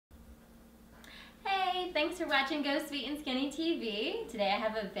Thanks for watching Go Sweet and Skinny TV. Today I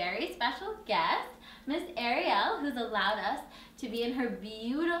have a very special guest, Miss Ariel, who's allowed us to be in her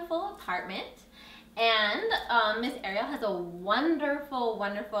beautiful apartment. And Miss Ariel has a wonderful,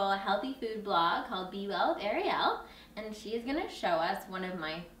 wonderful healthy food blog called Be Well with Ariel. And she is going to show us one of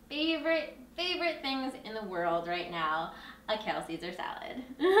my favorite things in the world right now, a kale Caesar salad.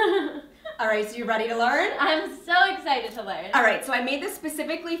 All right, so you ready to learn? I'm so excited to learn. All right, so I made this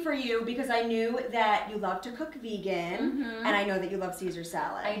specifically for you because I knew that you love to cook vegan, and I know that you love Caesar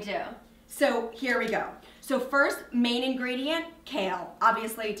salad. I do. So here we go. So first, main ingredient, kale.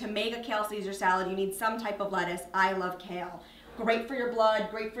 Obviously, to make a kale Caesar salad, you need some type of lettuce. I love kale. Great for your blood,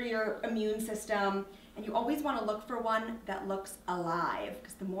 great for your immune system. And you always want to look for one that looks alive,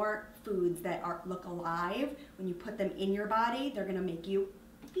 because the more foods that look alive, when you put them in your body, they're going to make you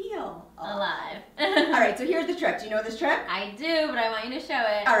feel alive. All right, so here's the trick. Do you know this trick? I do, but I want you to show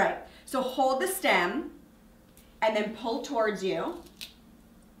it. All right, so hold the stem and then pull towards you.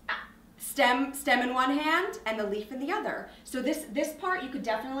 Stem in one hand and the leaf in the other. So this part you could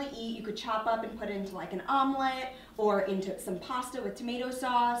definitely eat. You could chop up and put it into like an omelet or into some pasta with tomato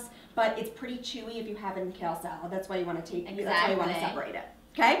sauce, but it's pretty chewy if you have it in kale salad. That's why you want to that's why you want to separate it.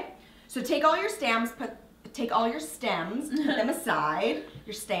 Okay? So take all your stems, put them aside,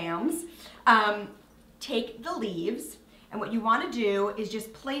 your stems. Take the leaves, and what you want to do is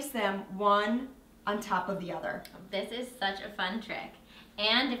just place them one on top of the other. This is such a fun trick.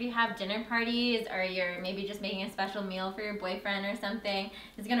 And if you have dinner parties or you're maybe just making a special meal for your boyfriend or something,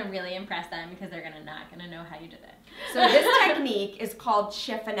 it's going to really impress them because they're not going to know how you did it. So this technique is called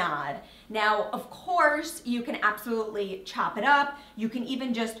chiffonade. Now, of course, you can absolutely chop it up. You can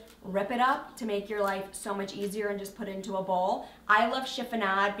even just rip it up to make your life so much easier and just put it into a bowl. I love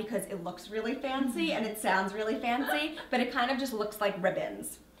chiffonade because it looks really fancy and it sounds really fancy, but it kind of just looks like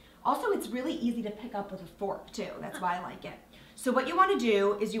ribbons. Also, it's really easy to pick up with a fork too. That's why I like it. So what you want to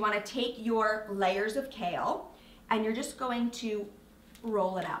do is you want to take your layers of kale and you're just going to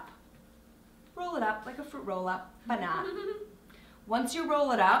roll it up. Roll it up like a fruit roll up, but not. Once you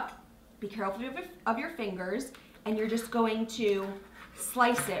roll it up, be careful of your fingers, and you're just going to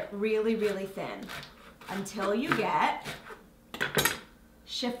slice it really, really thin until you get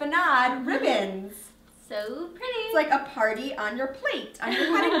chiffonade ribbons. So pretty. It's like a party on your plate, on your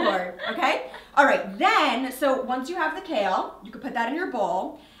cutting board, okay? All right, then, so once you have the kale, you can put that in your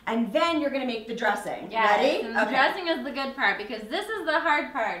bowl, and then you're gonna make the dressing. Yes, ready? And the dressing is the good part because this is the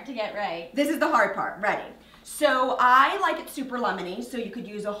hard part to get right. This is the hard part, ready. So I like it super lemony, so you could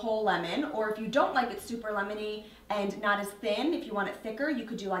use a whole lemon, or if you don't like it super lemony and not as thin, if you want it thicker, you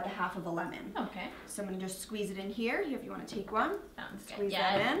could do like a half of a lemon. Okay. So I'm gonna just squeeze it in here if you wanna take one. Sounds good. Squeeze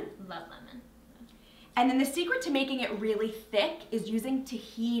Yeah, that in. I love lemon. And then the secret to making it really thick is using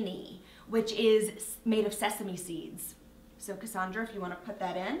tahini, which is made of sesame seeds. So Cassandra, if you want to put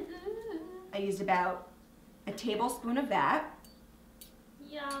that in, I used about a tablespoon of that.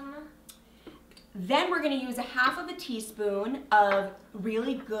 Yum. Then we're going to use a half of a teaspoon of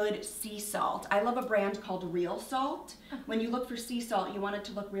really good sea salt. I love a brand called Real Salt. When you look for sea salt, you want it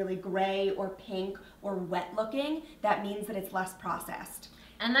to look really gray or pink or wet looking. That means that it's less processed.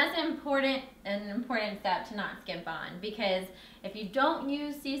 And that's an important step to not skip on, because if you don't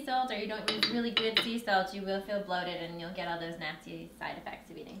use sea salt or you don't use really good sea salt, you will feel bloated and you'll get all those nasty side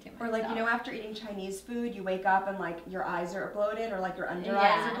effects of eating too much Or like, salt. you know, after eating Chinese food, you wake up and like your eyes are bloated or like your under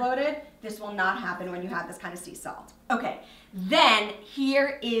eyes are bloated. This will not happen when you have this kind of sea salt. Okay, then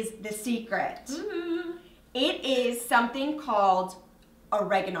here is the secret. It is something called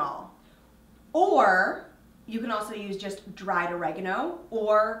oregano, or you can also use just dried oregano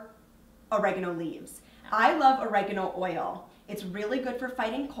or oregano leaves. I love oregano oil. It's really good for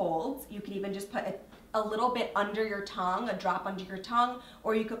fighting colds. You can even just put a little bit under your tongue, a drop under your tongue,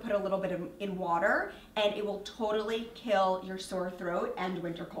 or you could put a little bit in water, and it will totally kill your sore throat and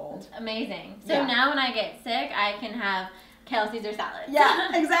winter cold. Amazing. So now when I get sick, I can have kale Caesar salad. Yeah,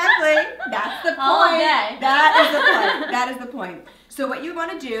 exactly. That's the point. All day. That is the point. That is the point. So what you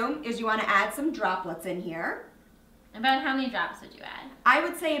want to do is you want to add some droplets in here. About how many drops would you add? I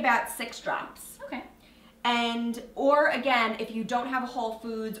would say about 6 drops. Okay. And, or again, if you don't have a Whole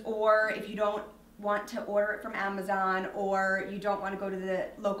Foods, or if you don't want to order it from Amazon, or you don't want to go to the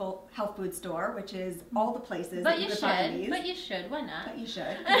local health food store, which is all the places But that you you could find should. these. But you should. Why not? But you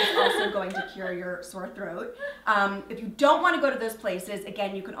should. It's also going to cure your sore throat. If you don't want to go to those places,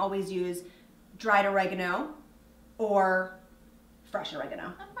 again, you can always use dried oregano or fresh oregano.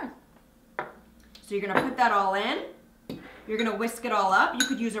 Of course. So you're going to put that all in. You're going to whisk it all up. You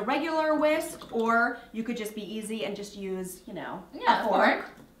could use a regular whisk, or you could just be easy and just use, you know, a fork.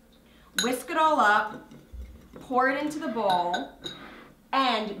 Whisk it all up. pour it into the bowl,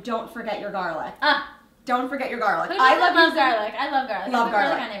 and don't forget your garlic. Ah, Don't forget your garlic. who doesn't love using- garlic? I love garlic. Love I put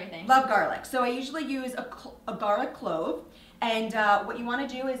garlic. garlic on everything. Love garlic. So I usually use a garlic clove, and what you want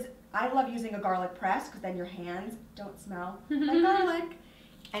to do is, I love using a garlic press because then your hands don't smell like garlic.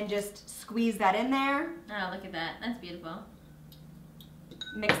 And just squeeze that in there. Oh, look at that. That's beautiful.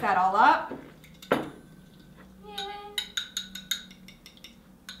 Mix that all up. Yay. It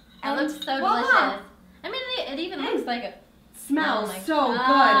And looks so voila. delicious. I mean, it even looks like a... Smells Oh my so good,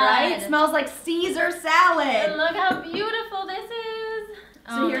 God. right? It smells like Caesar And salad. look how beautiful this is.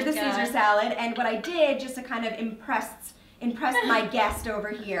 So Oh here's my the God. Caesar salad, and what I did just to kind of impress my guest over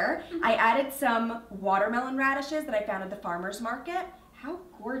here, I added some watermelon radishes that I found at the farmer's market. How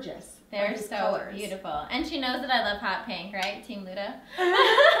gorgeous! They're are these so colors? beautiful. And she knows that I love hot pink, right? Team Ludo.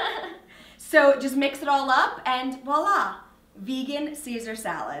 So just mix it all up, and voila, vegan Caesar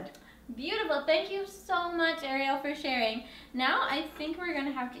salad. Beautiful. Thank you so much, Ariel, for sharing. Now I think we're going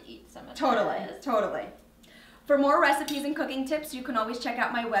to have to eat some of Totally, this. totally. For more recipes and cooking tips, you can always check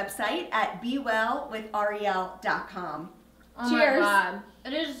out my website at bewellwithariel.com. Oh Cheers. my God.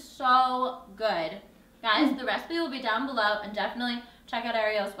 It is so good. Guys, the recipe will be down below, and definitely check out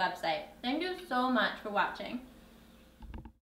Ariel's website. Thank you so much for watching.